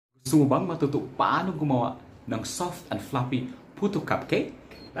Gusto mo bang matuto paano gumawa ng soft and fluffy puto cupcake?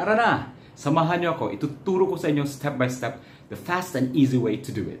 Tara na! Samahan niyo ako. Ituturo ko sa inyo step by step the fast and easy way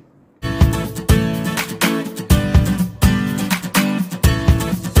to do it.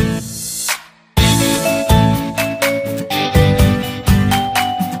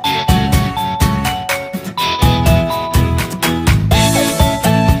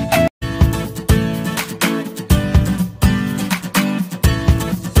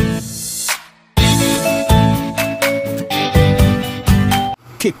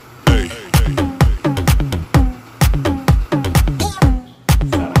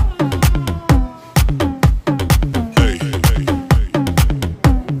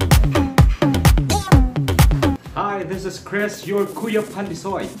 This is Chris, your Kuya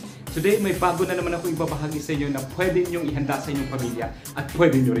PANDISOY. Today may bago na naman ako ibabahagi sa inyo na pwede nyong ihanda sa inyong pamilya at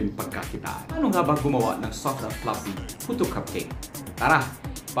pwede nyo rin pagkakitaan. Ano nga ba gumawa ng soft and fluffy puto cupcake? Tara,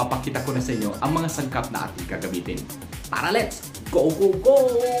 papakita ko na sa inyo ang mga sangkap na ating gagamitin. Tara, let's go, go, go!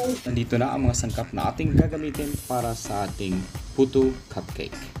 Nandito na ang mga sangkap na ating gagamitin para sa ating puto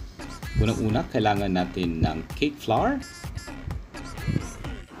cupcake. Unang-una, kailangan natin ng cake flour.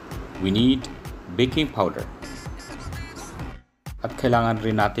 We need baking powder. At kailangan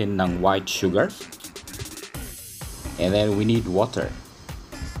rin natin ng white sugar. And then we need water.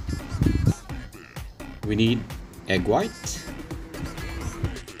 We need egg white.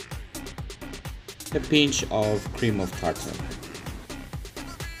 A pinch of cream of tartar.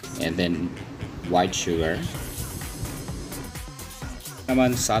 And then white sugar.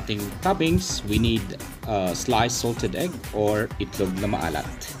 Naman sa ating toppings, we need sliced salted egg or itlog na maalat.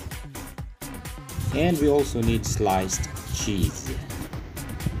 And we also need sliced cheese.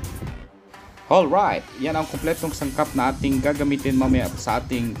 Alright, yan ang kompletong sangkap na ating gagamitin mamaya sa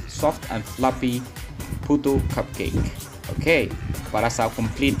ating soft and fluffy puto cupcake. Okay, para sa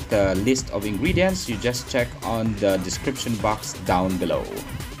complete list of ingredients, you just check on the description box down below.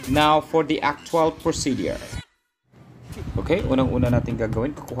 Now for the actual procedure. Okay, unang-una natin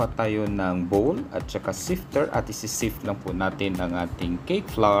gagawin, kukuha tayo ng bowl at saka sifter at isi-sift lang po natin ang ating cake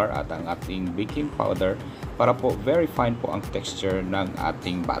flour at ang ating baking powder para po very fine po ang texture ng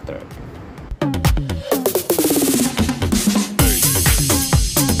ating batter.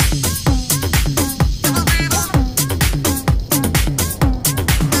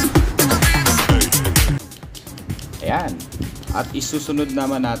 Ayan, at isusunod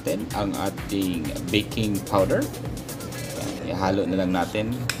naman natin ang ating baking powder. Ihalo na lang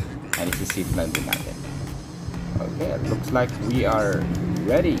natin at isi-sift lang din natin. Okay, it looks like we are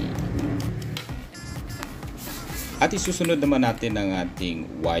ready. At isusunod naman natin ang ating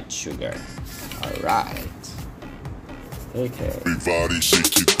white sugar. Alright. Okay.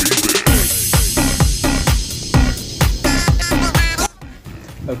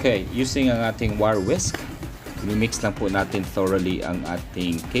 Okay, using ang ating wire whisk, mimix lang po natin thoroughly ang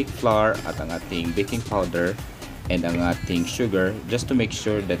ating cake flour at ang ating baking powder and ang ating sugar just to make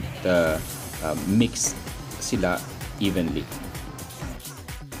sure that mix sila evenly.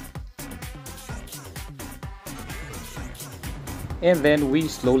 And then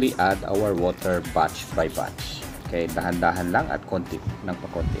we slowly add our water batch by batch. Okay, dahan-dahan lang at konti ng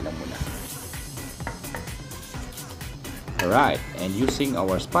pakonti lang muna. Alright, and using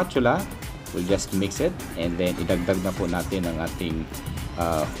our spatula, we'll just mix it and then idagdag na po natin ang ating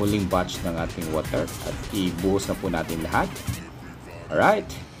huling batch ng ating water at ibuhos na po natin lahat. Alright,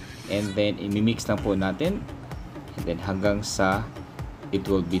 and then imimix lang po natin and then hanggang sa it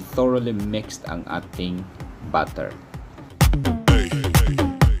will be thoroughly mixed ang ating batter.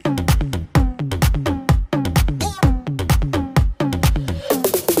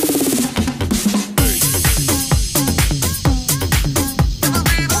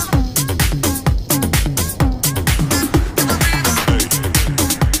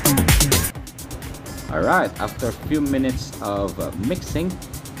 Alright, after a few minutes of mixing,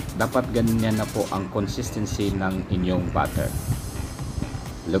 dapat ganyan na po ang consistency ng inyong batter.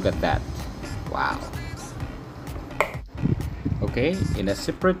 Look at that. Wow. Okay, in a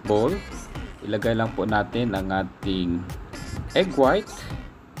separate bowl, ilagay lang po natin ang ating egg white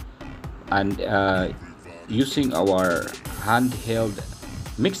and using our handheld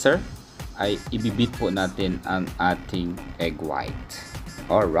mixer ay ibibit po natin ang ating egg white.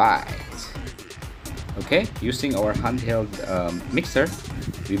 Alright. Okay, using our handheld mixer,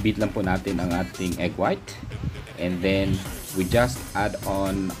 bibit lang po natin ang ating egg white and then we just add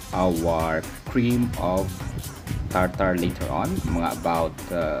on our cream of tartar later on, mga about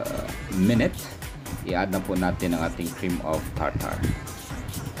minute. I-add na po natin ang ating cream of tartar.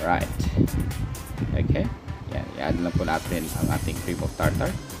 Alright. Okay, yan, i-add lang po natin ang ating cream of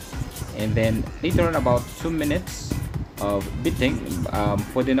tartar And then later on about 2 minutes of beating,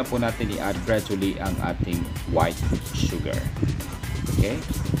 pwede na po natin i-add gradually ang ating white sugar. Okay,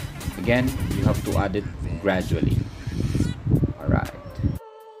 again, you have to add it gradually. Alright.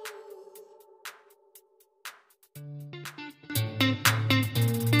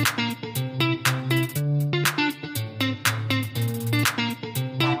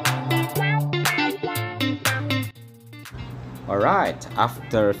 Alright,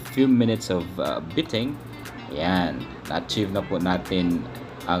 after few minutes of beating, ayan, na-achieve na po natin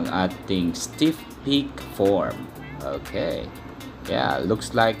ang ating stiff peak form. Okay, yeah,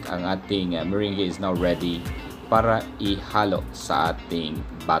 looks like ang ating meringue is now ready para ihalo sa ating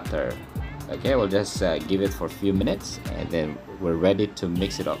batter. Okay, we'll just give it for a few minutes and then we're ready to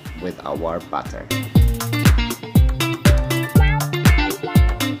mix it up with our batter.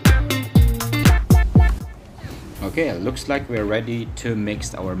 Okay, looks like we're ready to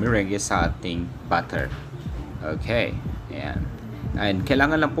mix our meringue sa ating batter. Okay, ayan. And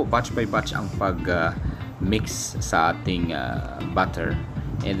kailangan lang po batch by batch ang pag-mix sa ating batter.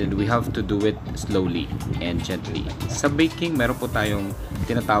 And then we have to do it slowly and gently. Sa baking, meron po tayong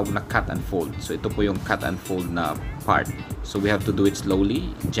tinatawag na cut and fold. So ito po yung cut and fold na part. So we have to do it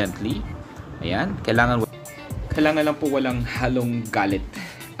slowly, gently. Ayan, kailangan lang po walang halong galit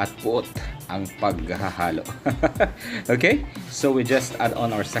at puot ang paghahalo. Okay, so we just add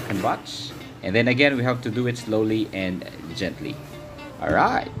on our second batch, and then again we have to do it slowly and gently. All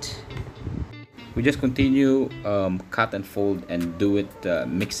right, we just continue cut and fold and do it,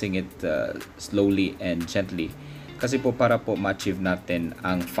 mixing it slowly and gently, kasi po para po ma-achieve natin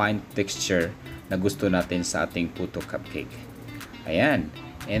ang fine texture na gusto natin sa ating puto cupcake. Ayan,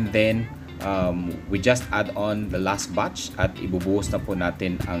 and then we just add on the last batch at ibubuhos na po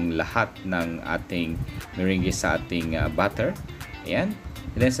natin ang lahat ng ating meringue sa ating batter. Ayan.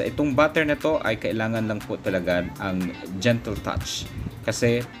 And then sa itong batter na to ay kailangan lang po talaga ang gentle touch.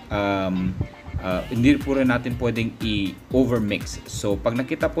 Kasi hindi po rin natin pwedeng i-overmix. So pag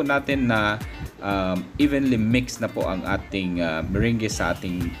nakita po natin na evenly mixed na po ang ating meringue sa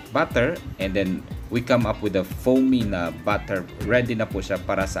ating batter, and then we come up with a foamy na batter, ready na po siya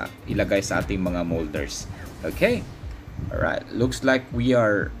para sa ilagay sa ating mga molders. Okay, alright, looks like we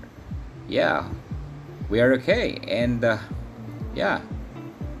are okay, and yeah,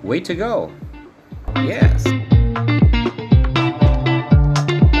 way to go. Yes.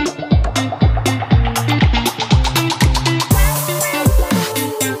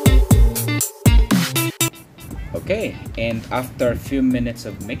 Okay, and after a few minutes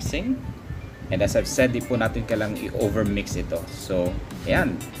of mixing, and as I've said, di po natin kailangang i-overmix ito. So,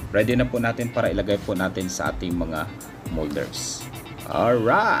 ayan, ready na po natin para ilagay po natin sa ating mga molders.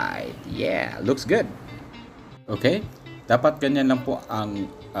 Alright, yeah, looks good. Okay, dapat ganyan lang po ang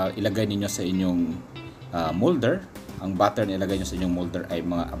ilagay ninyo sa inyong molder. Ang batter na ilagay nyo sa inyong molder ay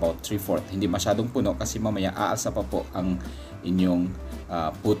mga about 3/4. Hindi masyadong puno kasi mamaya aalsa pa po ang inyong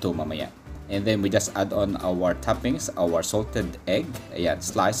puto mamaya. And then we just add on our toppings, our salted egg, ayan,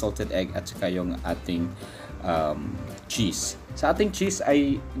 sliced salted egg, at saka yung ating cheese. Sa ating cheese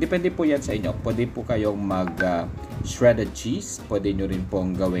ay, depende po yan sa inyo. Pwede po kayong shredded cheese. Pwede nyo rin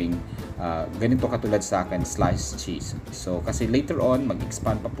pong gawing ganito katulad sa akin, sliced cheese. So, kasi later on,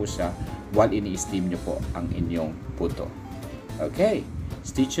 mag-expand pa po siya while ini-steam nyo po ang inyong puto. Okay,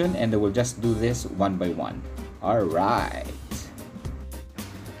 stay tuned and we'll just do this one by one. Alright.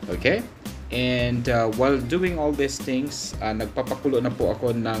 Okay. And while doing all these things, nagpapakulo na po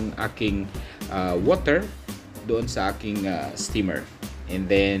ako ng aking water doon sa aking steamer.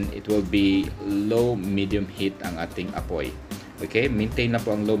 And then it will be low medium heat ang ating apoy. Okay, maintain na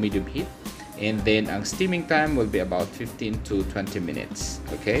po ang low medium heat. And then ang steaming time will be about 15 to 20 minutes.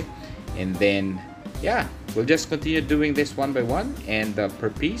 Okay, and then yeah, we'll just continue doing this one by one and per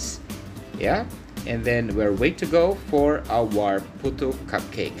piece. Yeah, and then we're way to go for our puto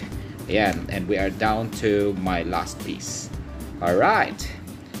cupcake. Yeah, and we are down to my last piece. All right,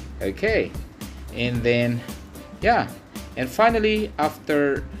 okay, and then yeah, and finally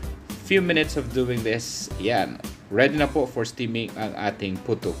after few minutes of doing this, yeah, ready na po for steaming ang ating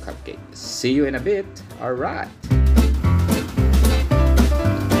puto cupcake. See you in a bit. All right.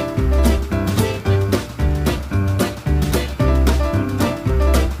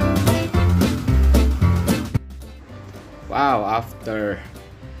 Wow, after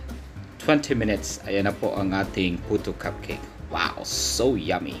 20 minutes, ayan na po ang ating puto cupcake. Wow, so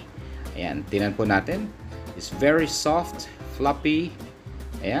yummy. Ayan, tingnan po natin. It's very soft, fluffy.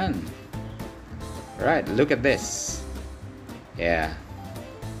 Ayan. Alright, look at this. Yeah.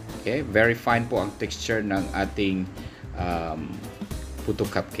 Okay, very fine po ang texture ng ating puto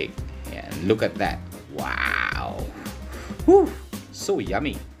cupcake. And look at that. Wow. Whew. So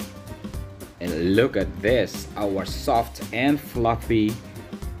yummy. And look at this, our soft and fluffy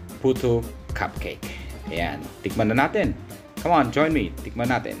puto cupcake. Ayan, tikman na natin. Come on, join me.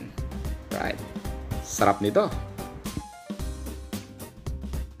 Tikman natin. Right. Sarap nito.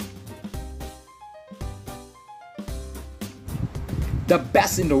 The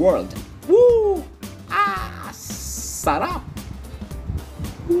best in the world. Woo! Ah, sarap.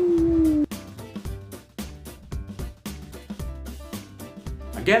 Woo.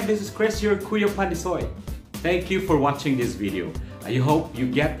 Again, this is Chris, your Kuya PANDISOY. Thank you for watching this video. I hope you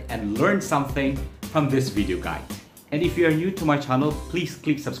get and learn something from this video guide. And if you are new to my channel, please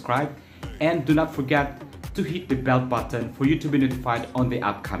click subscribe and do not forget to hit the bell button for you to be notified on the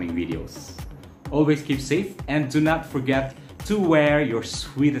upcoming videos. Always keep safe and do not forget to wear your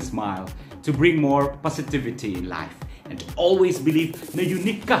sweetest smile to bring more positivity in life. And always believe na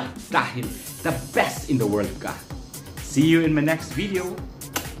unique ka dahil the best in the world ka. See you in my next video.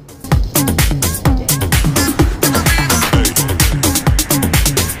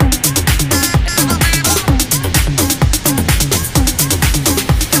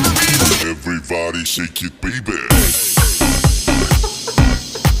 Everybody shake it, baby.